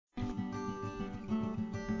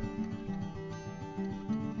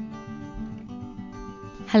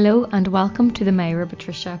Hello and welcome to the Myra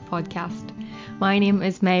Patricia podcast. My name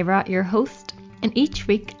is Myra, your host, and each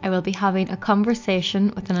week I will be having a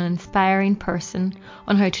conversation with an inspiring person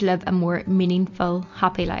on how to live a more meaningful,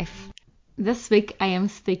 happy life. This week I am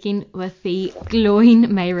speaking with the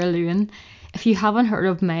glowing Myra Lewin. If you haven't heard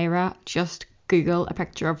of Myra, just Google a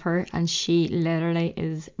picture of her and she literally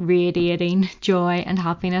is radiating joy and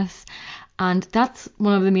happiness. And that's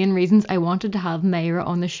one of the main reasons I wanted to have Myra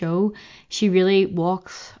on the show. She really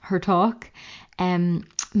walks her talk.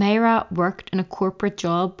 Myra worked in a corporate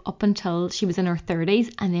job up until she was in her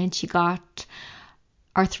 30s, and then she got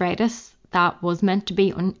arthritis that was meant to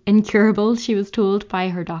be incurable, she was told by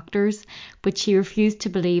her doctors, but she refused to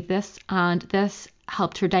believe this, and this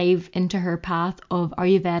helped her dive into her path of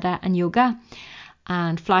Ayurveda and yoga.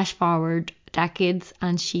 And flash forward decades,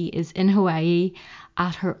 and she is in Hawaii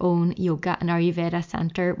at her own yoga and Ayurveda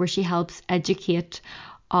center where she helps educate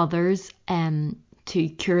others to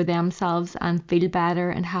cure themselves and feel better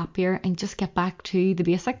and happier and just get back to the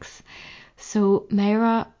basics. So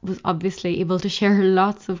Myra was obviously able to share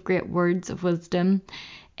lots of great words of wisdom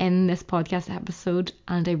in this podcast episode,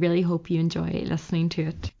 and I really hope you enjoy listening to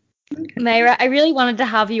it. Myra, I really wanted to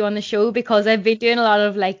have you on the show because I've been doing a lot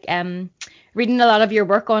of reading a lot of your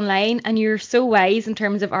work online, and you're so wise in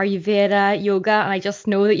terms of Ayurveda, yoga, and I just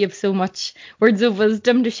know that you have so much words of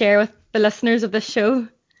wisdom to share with the listeners of this show. Do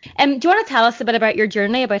you want to tell us a bit about your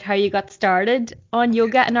journey, about how you got started on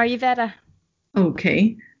yoga and Ayurveda?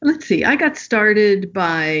 Okay, let's see. I got started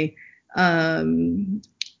by originally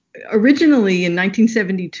in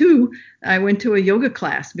 1972. I went to a yoga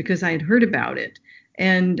class because I had heard about it.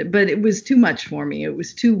 But it was too much for me. It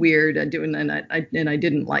was too weird. I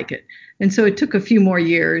didn't like it. And so it took a few more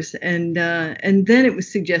years. And then it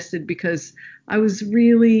was suggested because I was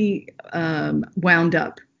really wound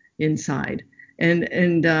up inside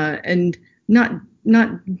and not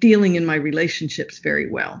dealing in my relationships very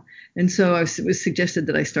well. And so it was suggested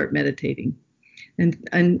that I start meditating.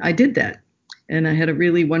 And I did that. And I had a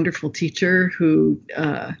really wonderful teacher who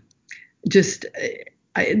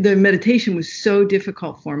the meditation was so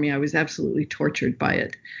difficult for me. I was absolutely tortured by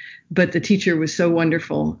it. But the teacher was so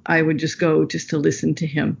wonderful. I would just go just to listen to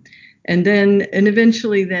him. And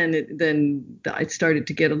eventually it started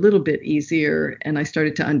to get a little bit easier, and I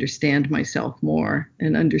started to understand myself more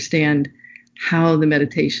and understand how the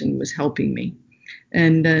meditation was helping me.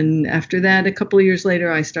 And then after that, a couple of years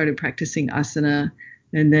later, I started practicing asana,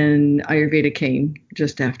 and then Ayurveda came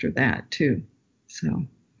just after that too. So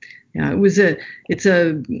yeah, it's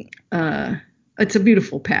a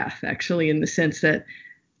beautiful path, actually, in the sense that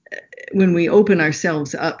when we open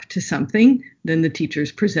ourselves up to something, then the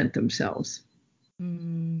teachers present themselves.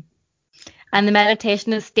 And the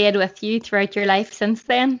meditation has stayed with you throughout your life since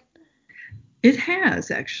then? It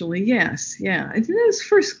has, actually, yes. Yeah. In those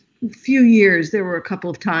first few years, there were a couple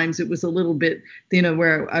of times it was a little bit,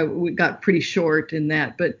 where we got pretty short in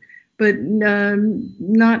that, but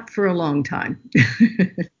not for a long time.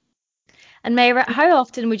 And Myra, how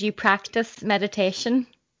often would you practice meditation?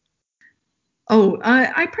 Oh,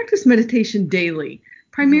 I practice meditation daily,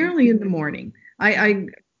 primarily in the morning. I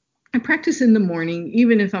practice in the morning,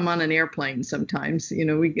 even if I'm on an airplane. Sometimes,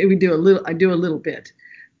 we do a little. I do a little bit,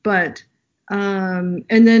 but and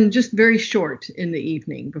then just very short in the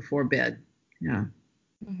evening before bed. Yeah.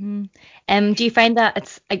 Mm-hmm. Do you find that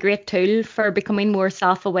it's a great tool for becoming more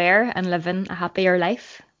self-aware and living a happier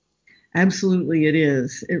life? Absolutely, it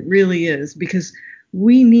is. It really is, because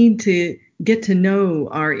we need to get to know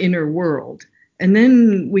our inner world, and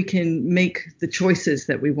then we can make the choices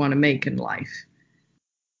that we want to make in life.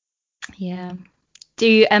 Yeah. Do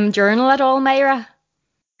you journal at all, Myra?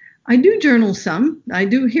 I do journal some. I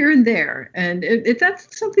do here and there, and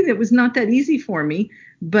that's something that was not that easy for me,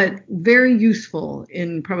 but very useful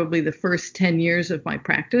in probably the first 10 years of my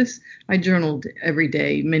practice. I journaled every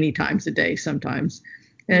day, many times a day, sometimes.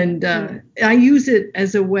 And I use it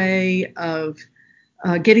as a way of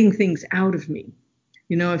getting things out of me.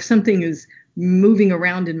 If something is moving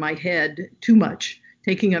around in my head too much,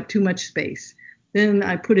 taking up too much space, then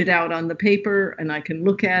I put it out on the paper and I can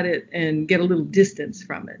look at it and get a little distance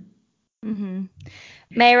from it. Mm-hmm.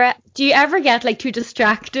 Myra, do you ever get too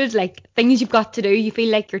distracted, like things you've got to do, you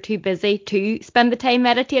feel like you're too busy to spend the time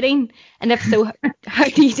meditating? And if so, how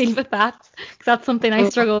do you deal with that? Because that's something I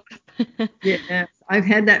struggle with. Yes, I've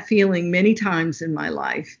had that feeling many times in my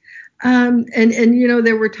life. And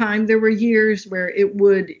there were years where it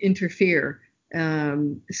would interfere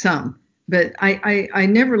some, but I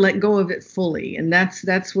never let go of it fully, and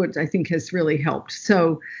that's what I think has really helped.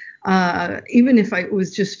 So even if it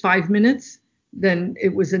was just 5 minutes, then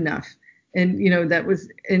it was enough,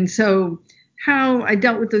 and so how I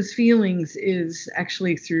dealt with those feelings is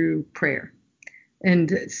actually through prayer,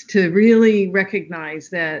 and it's to really recognize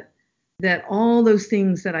that all those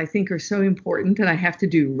things that I think are so important that I have to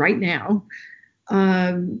do right now,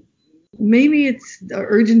 maybe it's the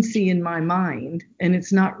urgency in my mind, and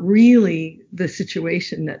it's not really the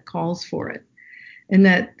situation that calls for it. And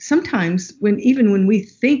that sometimes even when we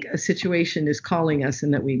think a situation is calling us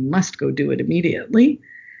and that we must go do it immediately,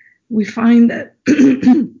 we find that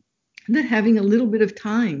that having a little bit of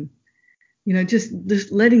time,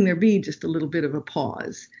 just letting there be just a little bit of a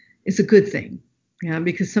pause is a good thing. Yeah,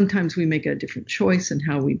 because sometimes we make a different choice in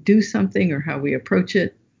how we do something or how we approach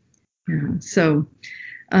it. Yeah. So,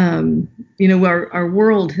 our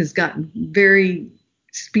world has gotten very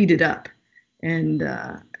speeded up, and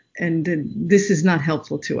this is not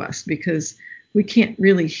helpful to us because we can't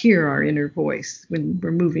really hear our inner voice when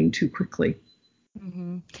we're moving too quickly.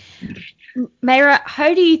 Mm-hmm. Myra,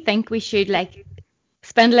 how do you think we should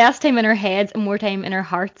spend less time in our heads and more time in our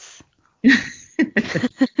hearts?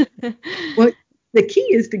 Well, the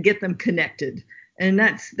key is to get them connected, and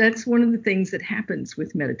that's one of the things that happens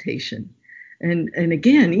with meditation. And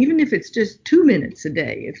again, even if it's just 2 minutes a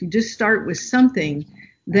day, if you just start with something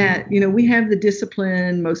that, we have the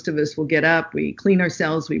discipline, most of us will get up, we clean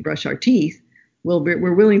ourselves, we brush our teeth. Well,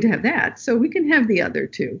 we're willing to have that, so we can have the other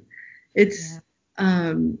two. It's,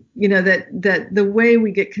 that the way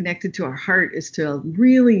we get connected to our heart is to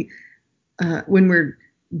really, when we're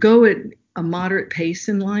go at a moderate pace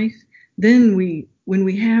in life, then when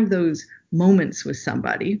we have those moments with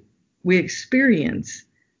somebody, we experience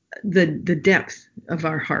the depth of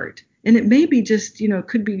our heart. And it may be just,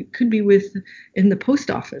 could be with in the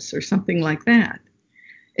post office or something like that.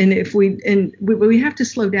 And we have to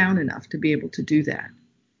slow down enough to be able to do that.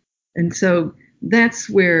 And so that's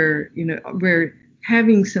where, we're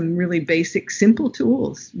having some really basic, simple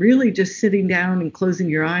tools, really just sitting down and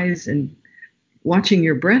closing your eyes and watching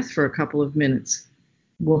your breath for a couple of minutes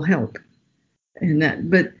will help. And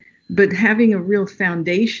but having a real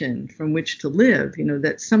foundation from which to live,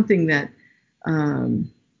 that's something that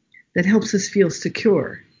that helps us feel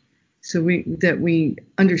secure. So we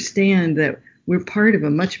understand that we're part of a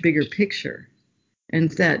much bigger picture,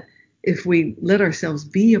 and that if we let ourselves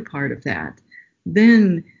be a part of that,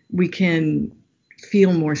 then we can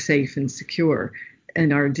feel more safe and secure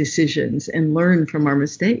in our decisions and learn from our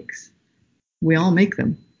mistakes. We all make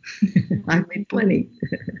them. I've made plenty.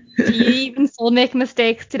 Do you even still make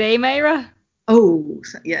mistakes today, Myra? Oh,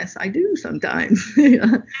 yes, I do sometimes.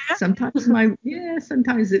 Sometimes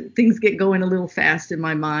sometimes things get going a little fast in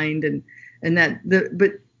my mind,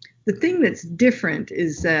 but the thing that's different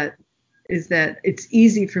is that it's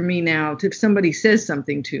easy for me now to, if somebody says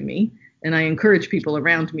something to me, and I encourage people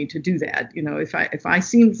around me to do that. If I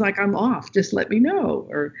seems like I'm off, just let me know,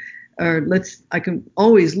 or I can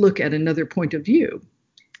always look at another point of view.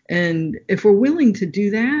 And if we're willing to do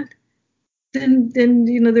that, then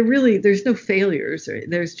there's no failures.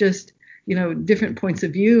 There's just, different points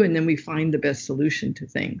of view, and then we find the best solution to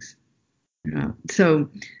things. So,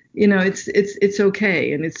 it's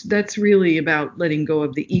okay, and that's really about letting go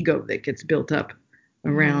of the ego that gets built up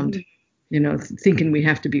around, thinking we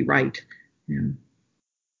have to be right. Yeah.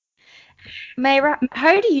 Myra,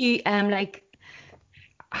 how do you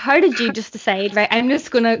how did you just decide, right, I'm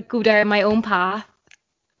just gonna go down my own path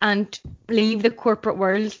and leave the corporate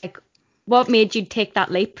world? What made you take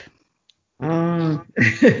that leap?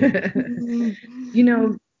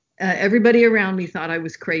 Everybody around me thought I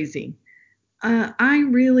was crazy. I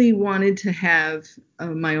really wanted to have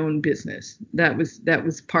my own business. That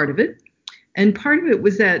was part of it, and part of it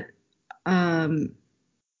was that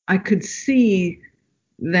I could see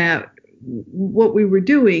that what we were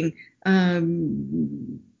doing,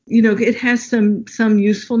 it has some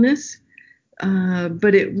usefulness,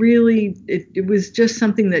 but it was just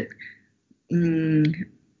something that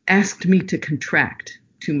asked me to contract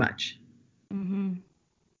too much.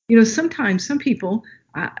 Mm-hmm. Sometimes some people,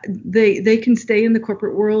 they can stay in the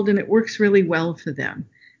corporate world and it works really well for them.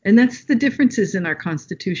 And that's the differences in our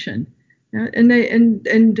Constitution, and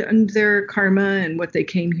their karma and what they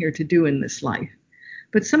came here to do in this life.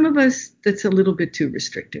 But some of us, that's a little bit too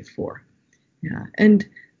restrictive for. Yeah. And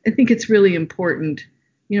I think it's really important,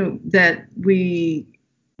 that we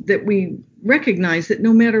recognize that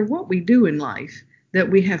no matter what we do in life, that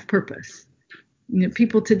we have purpose.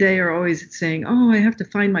 People today are always saying, "Oh, I have to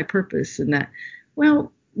find my purpose," and that.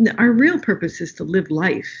 Well, our real purpose is to live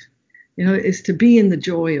life, is to be in the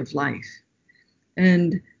joy of life.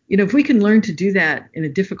 And, if we can learn to do that in a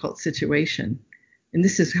difficult situation, and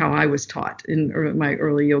this is how I was taught in my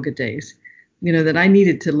early yoga days, that I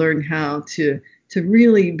needed to learn how to to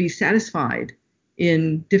really be satisfied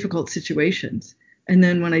in difficult situations. And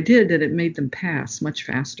then when I did that, it made them pass much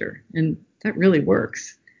faster. And that really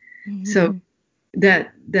works. Mm-hmm. So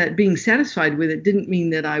that being satisfied with it didn't mean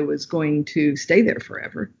that I was going to stay there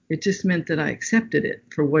forever. It just meant that I accepted it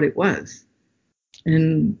for what it was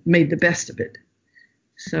and made the best of it.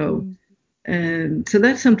 So, and so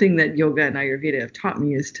that's something that yoga and Ayurveda have taught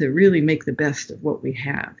me, is to really make the best of what we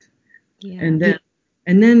have. Yeah.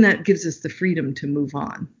 And then that gives us the freedom to move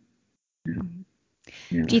on. Yeah.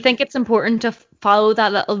 Yeah. Do you think it's important to follow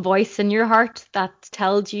that little voice in your heart that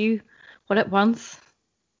tells you what it wants?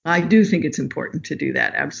 I do think it's important to do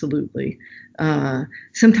that. Absolutely.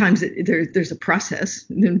 Sometimes there's a process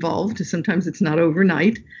involved. Sometimes it's not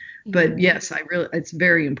overnight, but yes, it's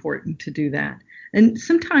very important to do that. And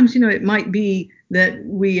sometimes, it might be that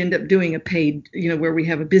we end up doing a paid, where we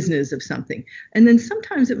have a business of something. And then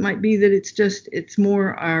sometimes it might be that it's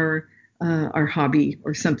more our hobby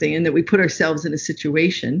or something, and that we put ourselves in a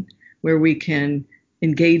situation where we can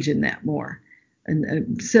engage in that more. And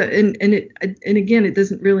again, it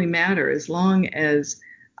doesn't really matter, as long as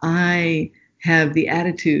I have the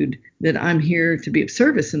attitude that I'm here to be of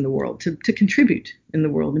service in the world, to contribute in the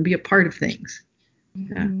world and be a part of things.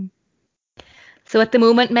 Mm-hmm. Yeah. So at the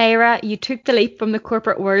moment, Mayra, you took the leap from the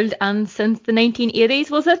corporate world, and since the 1980s,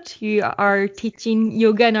 was it, you are teaching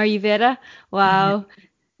yoga and Ayurveda? Wow. Mm-hmm.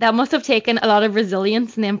 That must have taken a lot of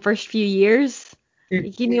resilience in them first few years.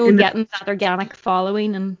 Getting that organic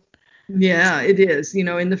following and. Yeah, it is.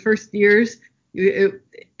 In the first years, it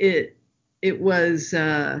was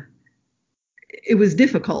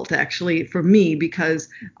difficult, actually, for me, because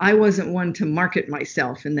I wasn't one to market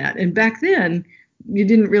myself in that. And back then, you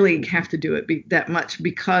didn't really have to do it that much,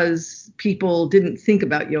 because people didn't think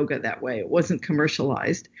about yoga that way. It wasn't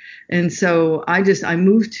commercialized. And so I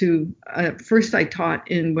moved to, first I taught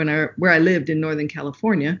where I lived in Northern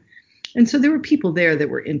California. And so there were people there that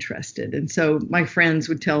were interested. And so my friends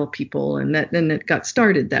would tell people, and then it got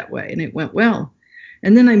started that way, and it went well.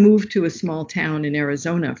 And then I moved to a small town in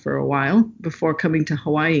Arizona for a while before coming to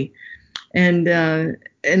Hawaii. And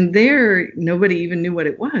there, nobody even knew what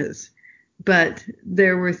it was. But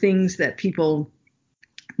there were things that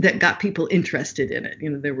got people interested in it.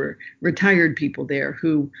 There were retired people there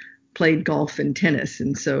who played golf and tennis.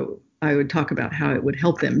 And so I would talk about how it would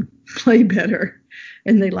help them play better.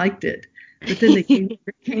 And they liked it. But then they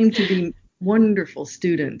came to be wonderful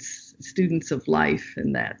students of life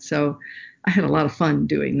and that. So I had a lot of fun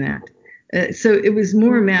doing that. So it was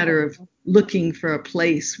more a matter of looking for a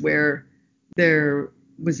place where there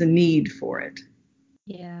was a need for it.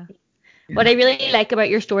 Yeah. What I really like about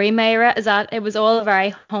your story, Mayra, is that it was all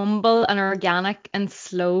very humble and organic and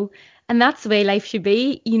slow. And that's the way life should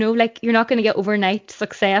be. Like, you're not going to get overnight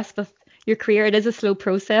success with your career. It is a slow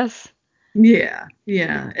process. Yeah.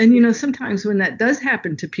 And, sometimes when that does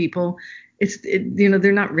happen to people,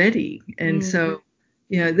 they're not ready. And so,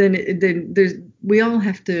 then we all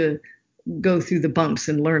have to go through the bumps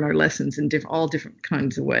and learn our lessons in all different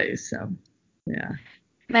kinds of ways. So, yeah.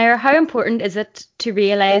 Mayra, how important is it to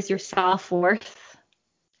realize your self-worth?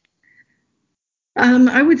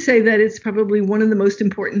 I would say that it's probably one of the most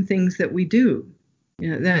important things that we do.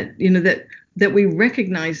 That we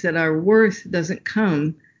recognize that our worth doesn't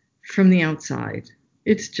come from the outside.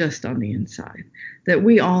 It's just on the inside. That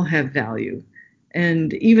we all have value.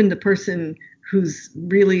 And even the person who's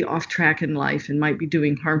really off track in life and might be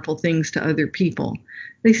doing harmful things to other people,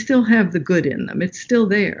 they still have the good in them. It's still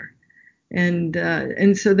there.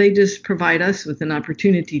 And so they just provide us with an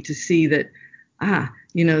opportunity to see that,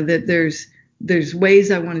 that there's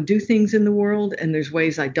ways I want to do things in the world, and there's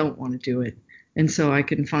ways I don't want to do it. And so I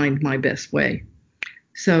can find my best way.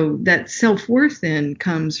 So that self-worth then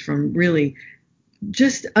comes from really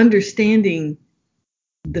just understanding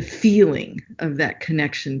the feeling of that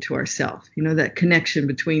connection to ourself, that connection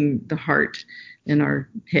between the heart and our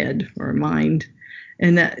head or our mind.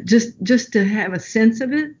 And that just to have a sense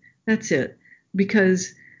of it, that's it.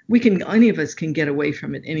 Because any of us can get away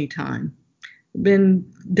from it anytime. Been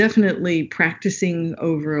definitely practicing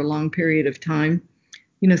over a long period of time.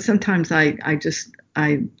 Sometimes I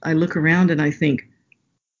look around and I think,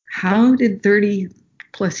 how did 30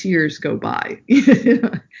 plus years go by?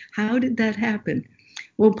 How did that happen?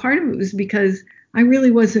 Well, part of it was because I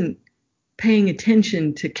really wasn't paying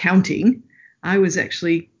attention to counting. I was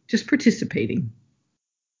actually just participating.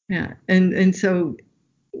 Yeah. And so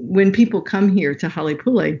when people come here to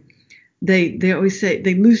Halepule, they always say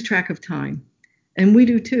they lose track of time. And we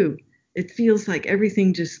do too. It feels like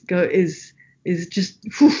everything just is just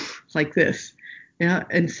like this. Yeah.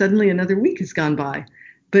 And suddenly another week has gone by.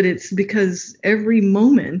 But it's because every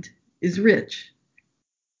moment is rich.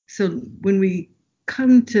 So when we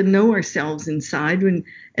come to know ourselves inside, and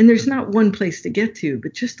there's not one place to get to,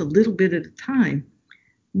 but just a little bit at a time,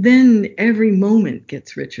 then every moment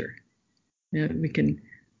gets richer. We can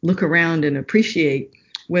look around and appreciate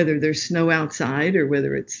whether there's snow outside or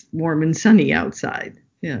whether it's warm and sunny outside.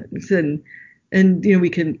 Yeah, and we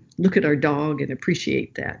can look at our dog and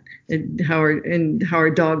appreciate that, and how our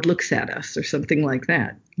dog looks at us or something like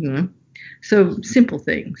that. So simple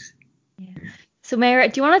things. Yeah. So Mara,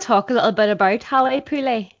 do you want to talk a little bit about Hale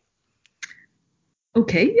Pule?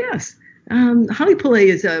 Okay, yes. Hale Pule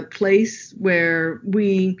is a place where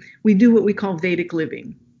we do what we call Vedic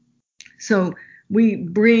living. So we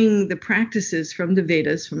bring the practices from the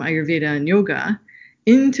Vedas, from Ayurveda and yoga,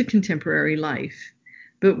 into contemporary life.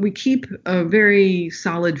 But we keep a very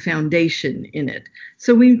solid foundation in it.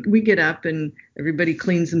 So we get up and everybody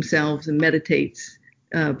cleans themselves and meditates,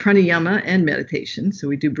 pranayama and meditation. So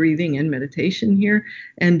we do breathing and meditation here.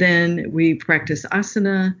 And then we practice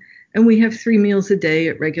asana, and we have 3 meals a day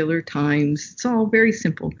at regular times. It's all very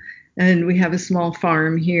simple. And we have a small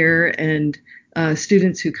farm here, and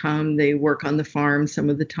students who come, they work on the farm some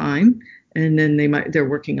of the time, and then they're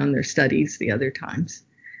working on their studies the other times.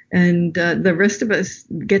 And the rest of us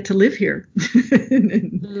get to live here.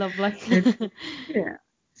 Lovely. Yeah.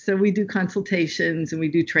 So we do consultations and we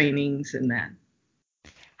do trainings and that.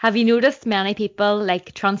 Have you noticed many people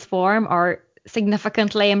transform or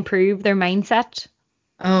significantly improve their mindset?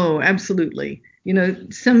 Oh, absolutely.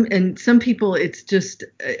 Some people, it's just,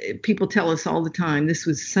 people tell us all the time, this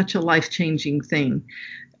was such a life-changing thing.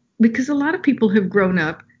 Because a lot of people have grown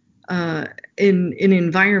up in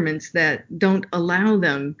environments that don't allow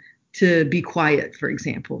them to be quiet, for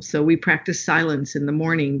example. So we practice silence in the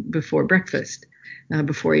morning before breakfast,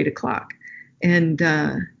 before 8 o'clock. And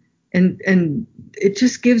it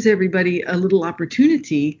just gives everybody a little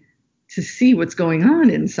opportunity to see what's going on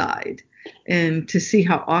inside, and to see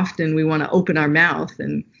how often we want to open our mouth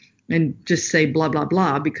and just say blah, blah,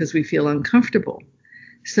 blah because we feel uncomfortable.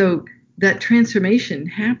 So that transformation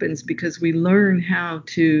happens because we learn how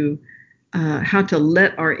to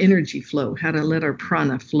let our energy flow, how to let our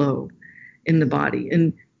prana flow in the body.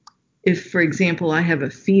 And if, for example, I have a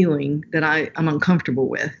feeling that I'm uncomfortable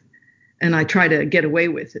with, and I try to get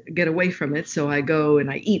away from it, so I go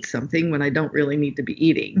and I eat something when I don't really need to be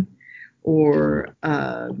eating, or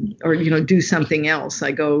do something else.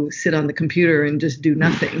 I go sit on the computer and just do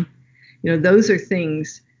nothing. Those are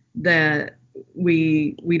things that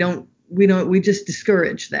we just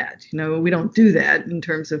discourage that. We don't do that in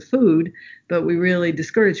terms of food, but we really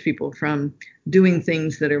discourage people from doing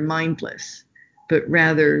things that are mindless, but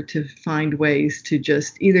rather to find ways to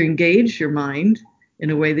just either engage your mind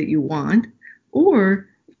in a way that you want, or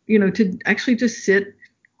to actually just sit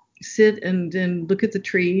and look at the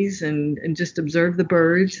trees and just observe the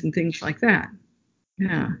birds and things like that.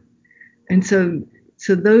 Yeah. And so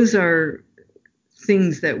those are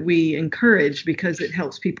things that we encourage because it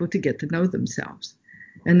helps people to get to know themselves.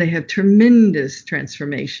 And they have tremendous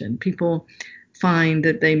transformation. People find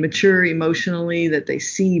that they mature emotionally, that they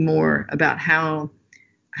see more about how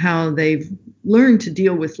they've learned to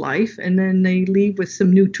deal with life, and then they leave with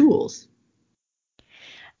some new tools.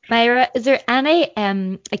 Myra, is there any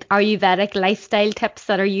Ayurvedic lifestyle tips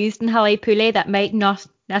that are used in Hale Pule that might not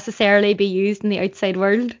necessarily be used in the outside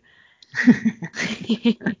world?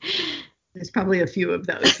 There's probably a few of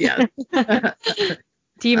those, yeah.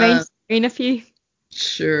 Do you mind sharing a few?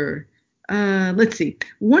 Sure. Let's see.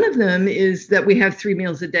 One of them is that we have 3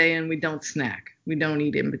 meals a day and we don't snack. We don't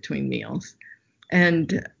eat in between meals.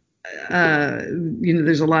 And,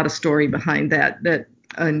 there's a lot of story behind that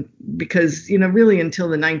because, really until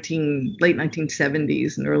the late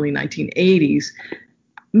 1970s and early 1980s,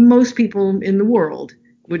 most people in the world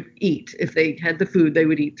would eat. If they had the food, they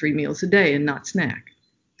would eat 3 meals a day and not snack.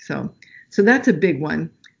 So that's a big one.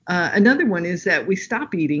 Another one is that we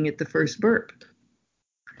stop eating at the first burp.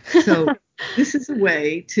 So this is a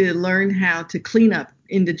way to learn how to clean up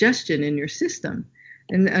indigestion in your system,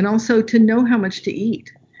 and also to know how much to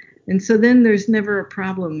eat. And so then there's never a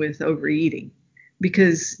problem with overeating,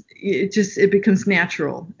 because it becomes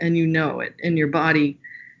natural, and it, and your body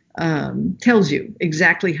tells you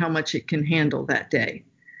exactly how much it can handle that day.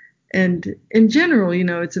 And in general,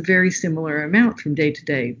 it's a very similar amount from day to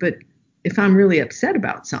day. But if I'm really upset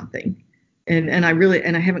about something, and I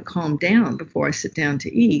haven't calmed down before I sit down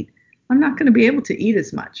to eat, I'm not going to be able to eat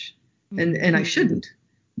as much, and I shouldn't,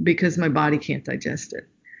 because my body can't digest it.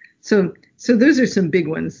 So those are some big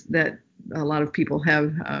ones that a lot of people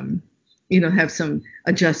have some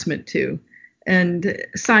adjustment to. And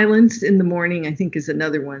silence in the morning, I think, is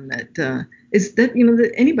another one that is that,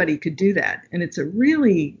 that anybody could do that. And it's a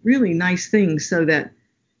really, really nice thing, so that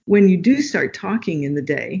when you do start talking in the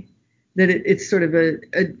day, that it's sort of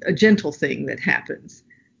a gentle thing that happens.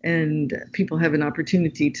 And people have an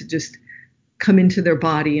opportunity to just come into their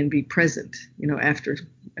body and be present, after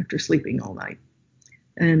sleeping all night.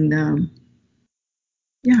 And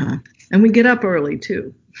yeah, and we get up early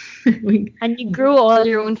too. And you grow all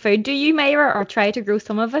your own food, do you, Myra, or try to grow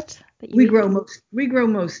some of it that you We eat? grow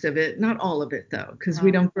most of it, not all of it though, because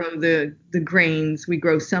we don't grow the grains. We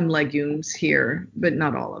grow some legumes here, but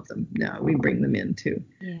not all of them. No, we bring them in too.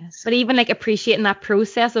 Yes, but even like appreciating that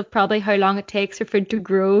process of probably how long it takes for food to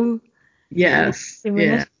grow. Yes,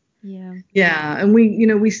 yeah, Yeah. yeah. And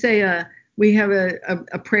we say we have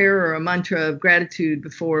a prayer or a mantra of gratitude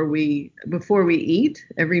before we eat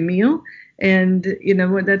every meal. And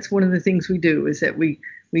that's one of the things we do, is that we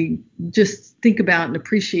just think about and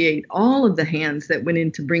appreciate all of the hands that went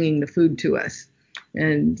into bringing the food to us.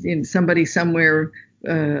 And somebody somewhere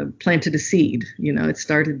planted a seed. It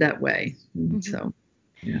started that way. So,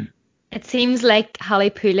 yeah. It seems like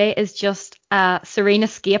Haleakala is just a serene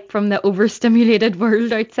escape from the overstimulated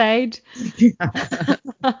world outside. Yeah.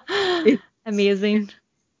 Amazing.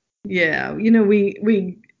 Yeah,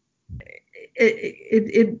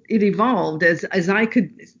 it evolved as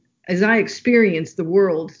I experienced the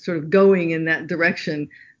world sort of going in that direction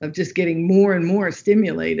of just getting more and more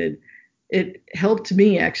stimulated. It helped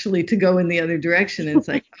me actually to go in the other direction. And it's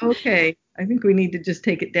like, okay, I think we need to just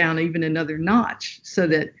take it down even another notch, so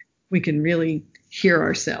that we can really hear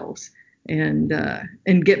ourselves and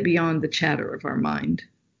get beyond the chatter of our mind.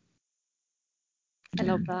 I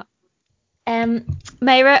love that.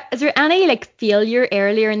 Myra, is there any like failure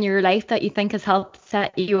earlier in your life that you think has helped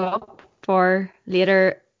set you up for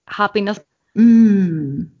later happiness?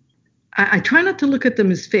 I try not to look at them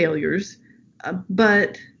as failures,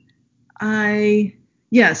 but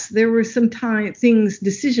yes, there were some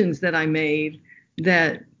decisions that I made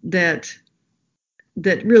that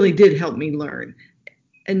really did help me learn,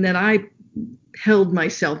 and that I held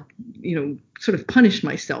myself, sort of punished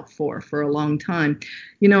myself for a long time.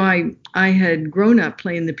 I had grown up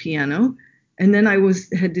playing the piano, and then I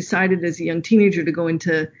had decided as a young teenager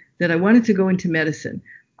that I wanted to go into medicine.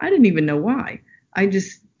 I didn't even know why. I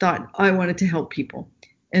just thought I wanted to help people.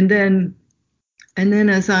 And then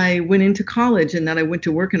as I went into college, and then I went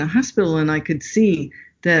to work in a hospital, and I could see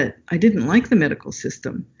that I didn't like the medical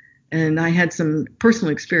system. And I had some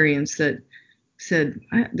personal experience that said,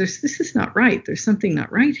 this is not right. There's something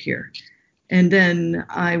not right here. And then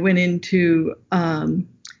I went into, and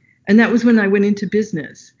that was when I went into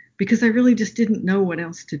business, because I really just didn't know what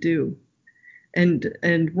else to do. And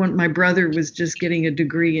my brother was just getting a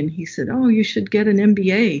degree, and he said, "Oh, you should get an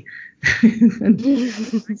MBA." And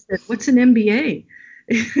I said, "What's an MBA?"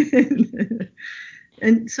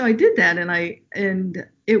 And so I did that, and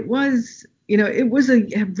it was, it was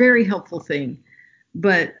a very helpful thing,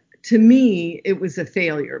 but to me, it was a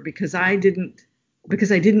failure because I didn't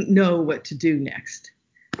know what to do next.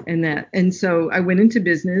 And so I went into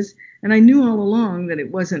business, and I knew all along that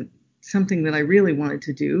it wasn't something that I really wanted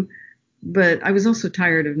to do, but I was also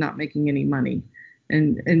tired of not making any money.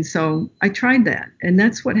 And so I tried that. And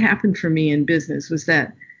that's what happened for me in business, was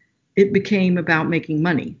that it became about making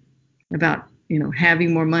money, about,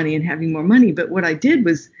 having more money and having more money. But what I did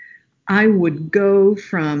was I would go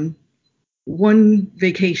from one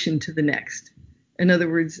vacation to the next. In other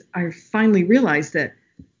words, I finally realized that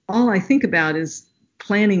all I think about is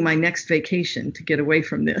planning my next vacation to get away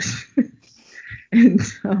from this. And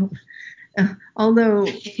so, although,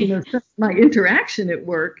 my interaction at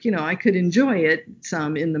work, I could enjoy it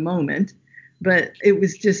some in the moment, but it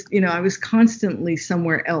was just, I was constantly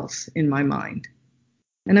somewhere else in my mind,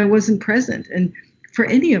 and I wasn't present. And for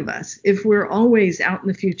any of us, if we're always out in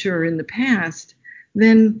the future or in the past,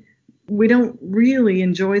 then we don't really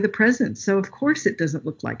enjoy the present. So of course it doesn't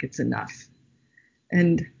look like it's enough.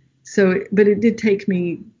 And so, but it did take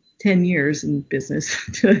me 10 years in business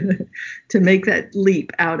to make that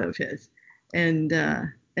leap out of it, and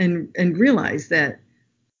realize that,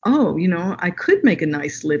 oh, I could make a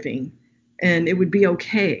nice living, and it would be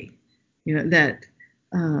okay. That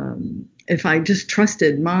if I just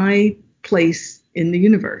trusted my place in the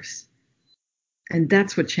universe. And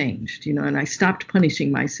that's what changed, and I stopped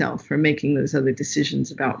punishing myself for making those other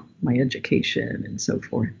decisions about my education and so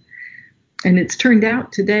forth. And it's turned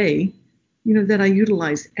out today, that I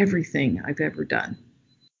utilize everything I've ever done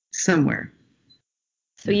somewhere.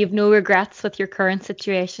 So you've no regrets with your current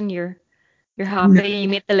situation. You're happy. No. You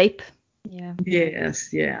made the leap. Yeah.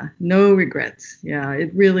 Yes. Yeah. No regrets. Yeah.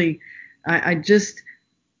 It really, I just,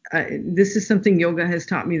 this is something yoga has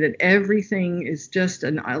taught me, that everything is just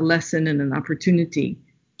a lesson and an opportunity,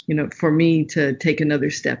 for me to take another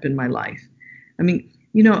step in my life. I mean,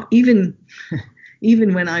 even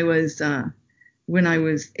even when I was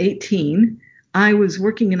 18, I was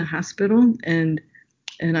working in a hospital, and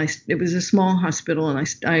it was a small hospital, and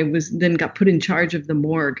I was then got put in charge of the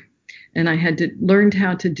morgue, and I had to learn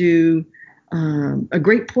how to do a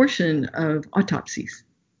great portion of autopsies.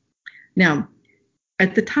 Now,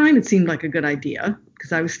 at the time, it seemed like a good idea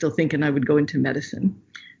because I was still thinking I would go into medicine,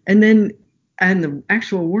 and the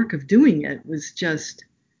actual work of doing it was just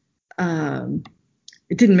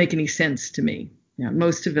it didn't make any sense to me.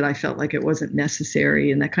 Most of it I felt like it wasn't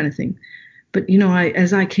necessary and that kind of thing. But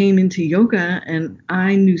as I came into yoga, and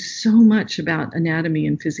I knew so much about anatomy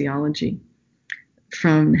and physiology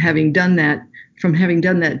from having done that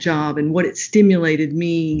job, and what it stimulated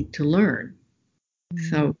me to learn.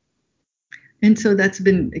 So that's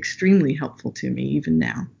been extremely helpful to me even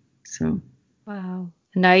now. So wow.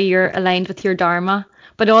 Now you're aligned with your dharma,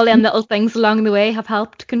 but all them little things along the way have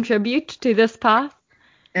helped contribute to this path.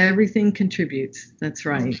 Everything contributes. That's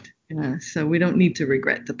right. Yeah, so we don't need to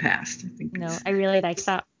regret the past. I think. No, I really like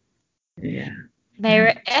that. Yeah.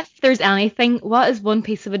 Myra, if there's anything, what is one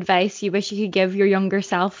piece of advice you wish you could give your younger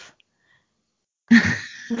self?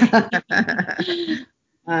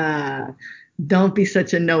 Don't be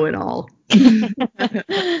such a know-it-all.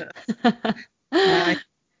 I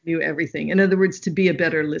knew everything. In other words, to be a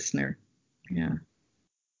better listener. Yeah.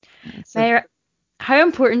 Myra, how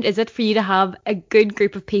important is it for you to have a good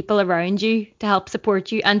group of people around you to help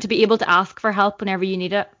support you and to be able to ask for help whenever you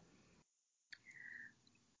need it?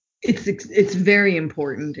 It's very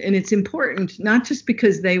important, and it's important not just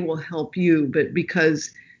because they will help you, but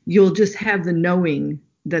because you'll just have the knowing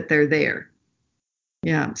that they're there.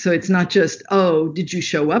 Yeah. So it's not just, oh, did you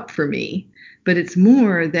show up for me? But it's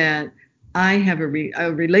more that I have a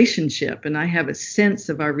relationship, and I have a sense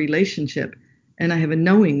of our relationship, and I have a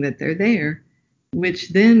knowing that they're there, which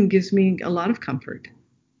then gives me a lot of comfort.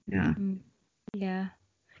 Yeah. Yeah.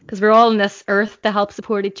 Because we're all on this earth to help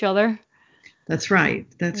support each other. That's right.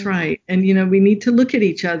 That's right. And, we need to look at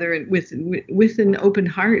each other with an open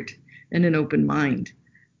heart and an open mind.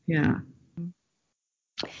 Yeah.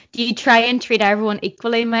 Do you try and treat everyone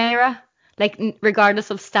equally, Myra? Like,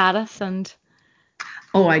 regardless of status and...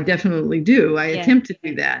 Oh, I definitely do. I attempt to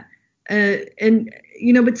do that.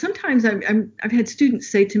 But sometimes I've had students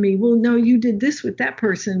say to me, well, no, you did this with that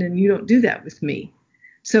person and you don't do that with me.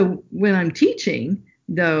 So when I'm teaching,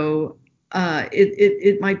 though,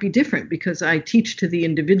 it might be different because I teach to the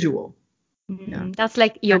individual. Yeah. That's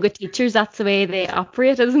like yoga teachers. That's the way they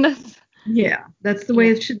operate, isn't it? Yeah, that's the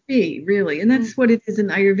way it should be, really. And that's what it is in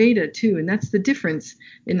Ayurveda, too. And that's the difference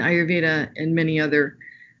in Ayurveda and many other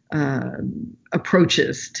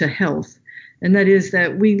approaches to health. And that is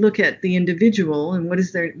that we look at the individual and what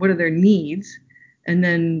are their needs, and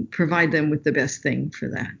then provide them with the best thing for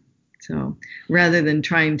that. So rather than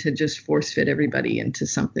trying to just force fit everybody into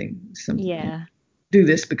something. Yeah. Do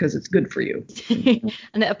this because it's good for you.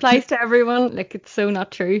 And it applies to everyone. Like, it's so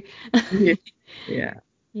not true. Yeah.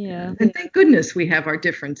 Yeah. And thank goodness we have our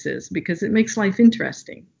differences, because it makes life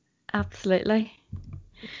interesting. Absolutely.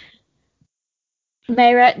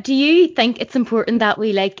 Myra, do you think it's important that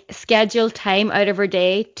we schedule time out of our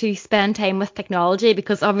day to spend time with technology?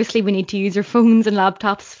 Because obviously we need to use our phones and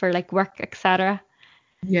laptops for work, etc.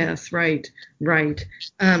 Yes, right.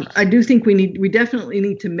 I do think we definitely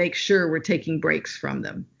need to make sure we're taking breaks from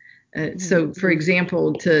them. So, for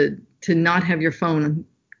example, to not have your phone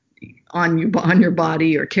on your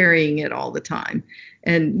body or carrying it all the time.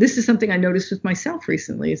 And this is something I noticed with myself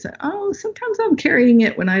recently. Is that, sometimes I'm carrying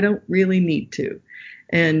it when I don't really need to.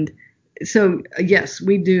 And so, yes,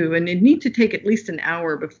 we do. And you need to take at least an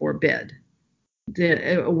hour before bed.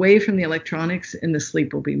 Away from the electronics, and the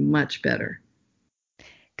sleep will be much better.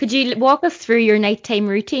 Could you walk us through your nighttime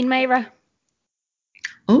routine, Myra?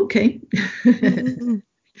 Okay.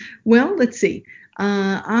 Well, let's see.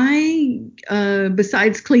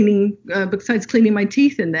 Besides cleaning my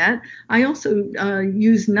teeth and that, I also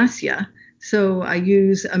use nasya. So I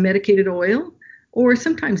use a medicated oil, or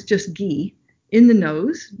sometimes just ghee, in the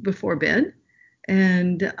nose before bed.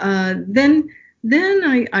 And then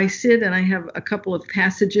I sit and I have a couple of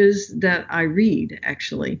passages that I read,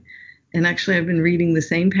 actually. And actually, I've been reading the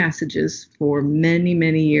same passages for many,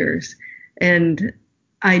 many years. And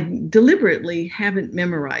I deliberately haven't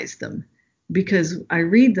memorized them, because I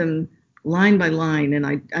read them line by line,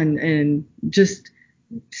 and just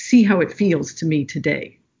see how it feels to me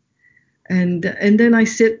today. And then I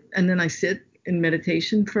sit in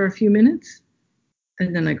meditation for a few minutes,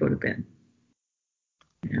 and then I go to bed.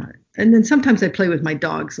 Yeah. And then sometimes I play with my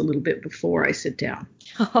dogs a little bit before I sit down.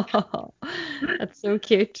 Oh, that's so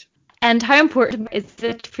cute. And how important is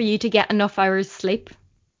it for you to get enough hours sleep?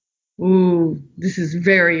 Ooh, this is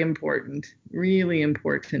very important, really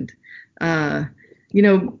important. Uh,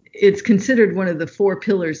 it's considered one of the four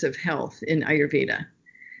pillars of health in Ayurveda.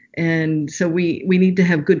 And so we need to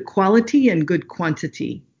have good quality and good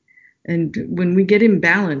quantity. And when we get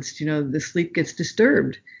imbalanced, the sleep gets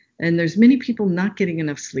disturbed. And there's many people not getting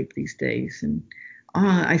enough sleep these days. And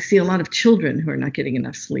I see a lot of children who are not getting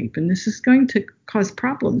enough sleep, and this is going to cause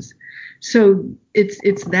problems. So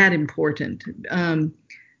it's that important.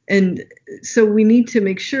 And so we need to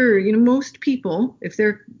make sure, most people, if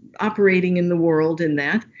they're operating in the world in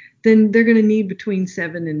that, then they're going to need between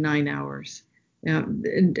 7 and 9 hours.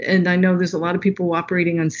 And I know there's a lot of people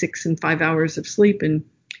operating on 6 and 5 hours of sleep, and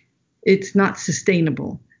it's not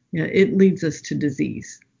sustainable. It leads us to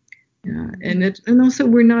disease. And also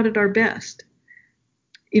we're not at our best.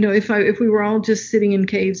 If we were all just sitting in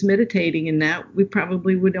caves meditating in that, we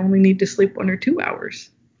probably would only need to sleep 1 or 2 hours.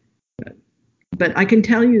 But I can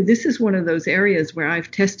tell you, this is one of those areas where I've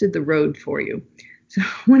tested the road for you. So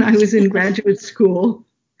when I was in graduate school,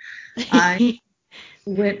 I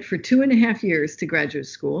went for 2.5 years to graduate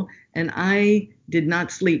school, and I did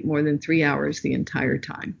not sleep more than 3 hours the entire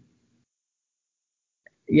time.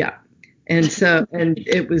 Yeah.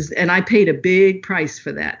 And I paid a big price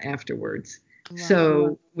for that afterwards. Wow.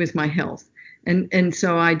 So with my health. And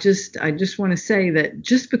so I just want to say that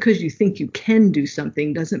just because you think you can do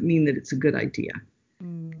something doesn't mean that it's a good idea.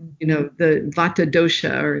 The Vata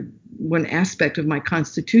dosha, or one aspect of my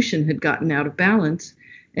constitution, had gotten out of balance,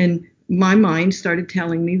 and my mind started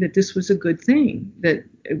telling me that this was a good thing, that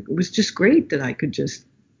it was just great that I could just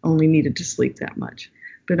only needed to sleep that much.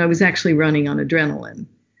 But I was actually running on adrenaline.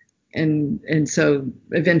 And so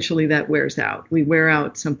eventually that wears out. We wear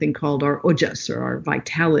out something called our ojas, or our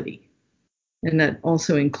vitality. And that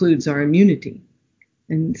also includes our immunity.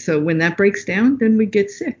 And so when that breaks down, then we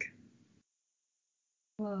get sick.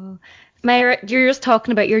 Wow. Myra, you're just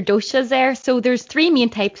talking about your doshas there. So there's three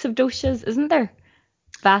main types of doshas, isn't there?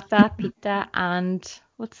 Vata, Pitta, and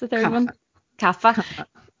what's the third one? Kapha.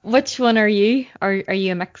 Which one are you? Or are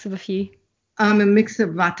you a mix of a few? I'm a mix of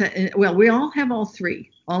Vata. Well, we all have all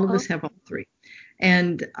three. All of us have all three.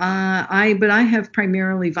 And I have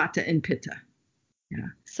primarily Vata and Pitta. Yeah.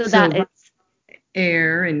 So that is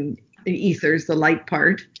air and ethers, the light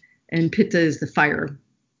part, and Pitta is the fire.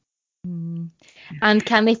 And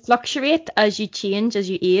can they fluctuate as you change, as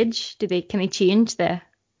you age? Can they change do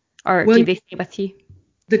they stay with you?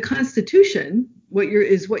 The constitution,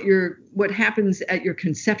 what happens at your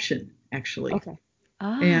conception, actually. Okay.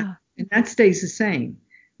 And that stays the same.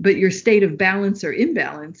 But your state of balance or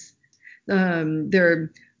imbalance,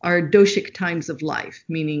 there are doshic times of life,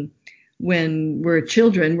 meaning when we're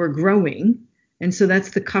children, we're growing. And so that's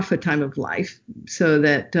the kapha time of life. So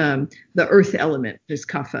that the earth element is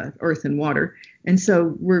kapha, earth and water. And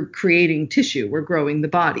so we're creating tissue, we're growing the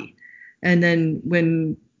body. And then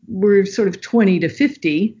when we're sort of 20 to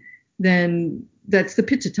 50, then that's the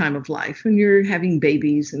pitta time of life, when you're having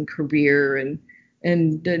babies and career and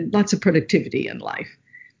lots of productivity in life.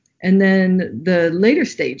 And then the later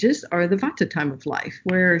stages are the vata time of life,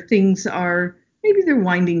 where things are, maybe they're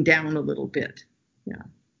winding down a little bit. Yeah.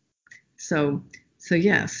 So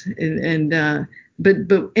yes.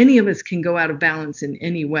 But any of us can go out of balance in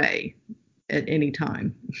any way at any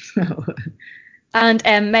time.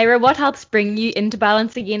 And Myra, what helps bring you into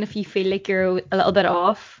balance again if you feel like you're a little bit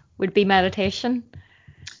off? Would be meditation.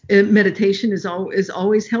 Meditation is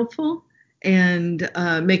always helpful. And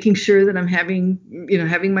making sure that I'm having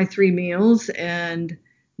my 3 meals, and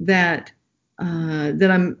that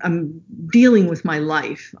I'm dealing with my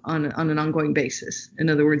life on an ongoing basis. In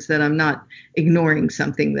other words, that I'm not ignoring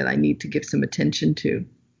something that I need to give some attention to.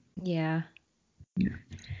 Yeah.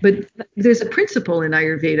 But there's a principle in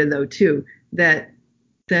Ayurveda, though, too, that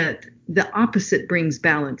the opposite brings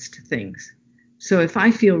balance to things. So if I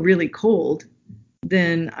feel really cold,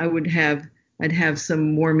 then I'd have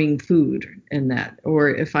some warming food in that. Or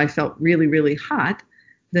if I felt really, really hot,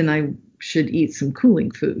 then I should eat some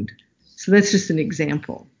cooling food. So that's just an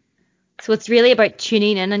example. So it's really about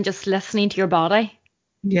tuning in and just listening to your body.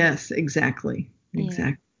 Yes, exactly.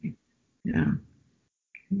 Exactly. Yeah.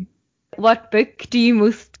 Okay. What book do you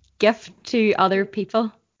most gift to other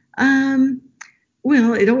people?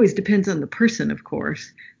 Well, it always depends on the person, of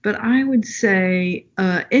course. But I would say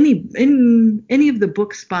any of the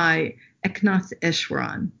books by Eknath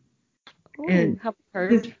Easwaran. Oh, have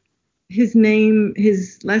heard. His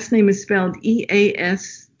last name is spelled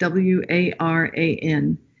Easwaran.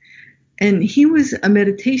 And he was a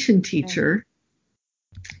meditation teacher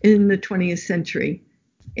in the 20th century.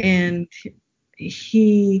 And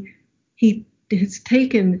he has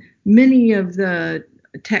taken many of the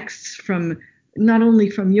texts from not only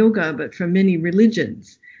from yoga, but from many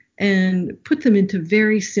religions and put them into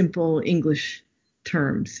very simple English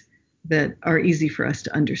terms that are easy for us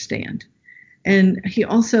to understand. And he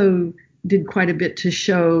also did quite a bit to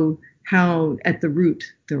show how at the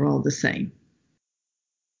root they're all the same.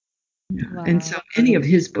 Wow. And so any of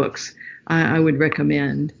his books I would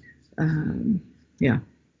recommend. Yeah.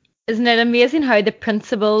 Isn't it amazing how the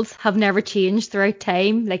principles have never changed throughout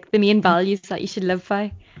time, like the main values that you should live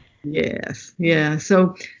by? Yes. Yeah.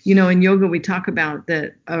 So, in yoga, we talk about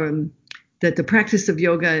that the practice of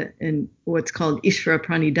yoga and what's called Ishvara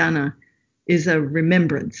Pranidhana is a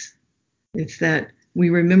remembrance. It's that we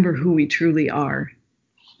remember who we truly are,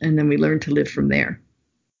 and then we learn to live from there.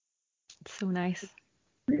 It's so nice.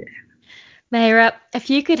 Yeah. Mayra, if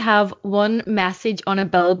you could have one message on a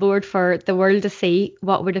billboard for the world to see,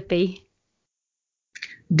 what would it be?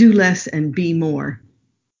 Do less and be more.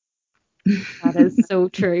 That is so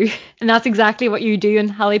true. And that's exactly what you do in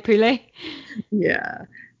Haleakala. Yeah.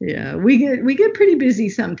 Yeah. We get pretty busy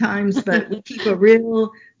sometimes, but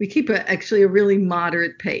we keep actually a really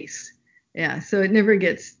moderate pace. Yeah. So it never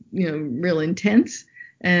gets, real intense,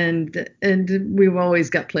 and we've always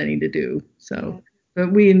got plenty to do. So,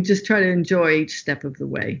 but we just try to enjoy each step of the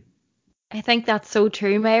way. I think that's so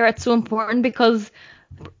true, Mayra. It's so important because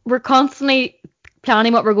we're constantly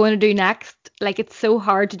planning what we're going to do next. Like, it's so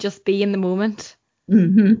hard to just be in the moment.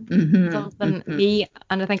 Something me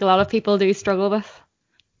and I think a lot of people do struggle with.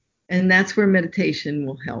 And that's where meditation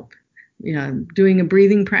will help. Doing a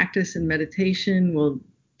breathing practice and meditation will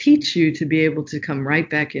teach you to be able to come right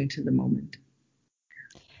back into the moment.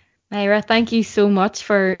 Mayra, thank you so much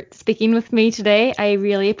for speaking with me today. I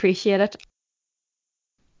really appreciate it.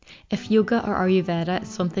 If yoga or Ayurveda is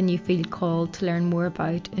something you feel called to learn more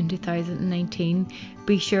about in 2019,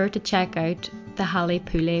 be sure to check out the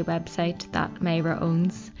Haleakala website that Mayra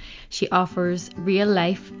owns. She offers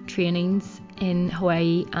real-life trainings in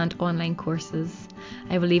Hawaii and online courses.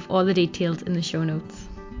 I will leave all the details in the show notes.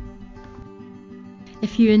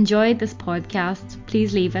 If you enjoyed this podcast,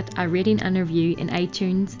 please leave it a rating and review in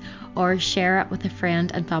iTunes or share it with a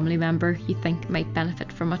friend and family member you think might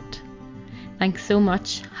benefit from it. Thanks so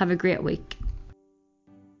much. Have a great week.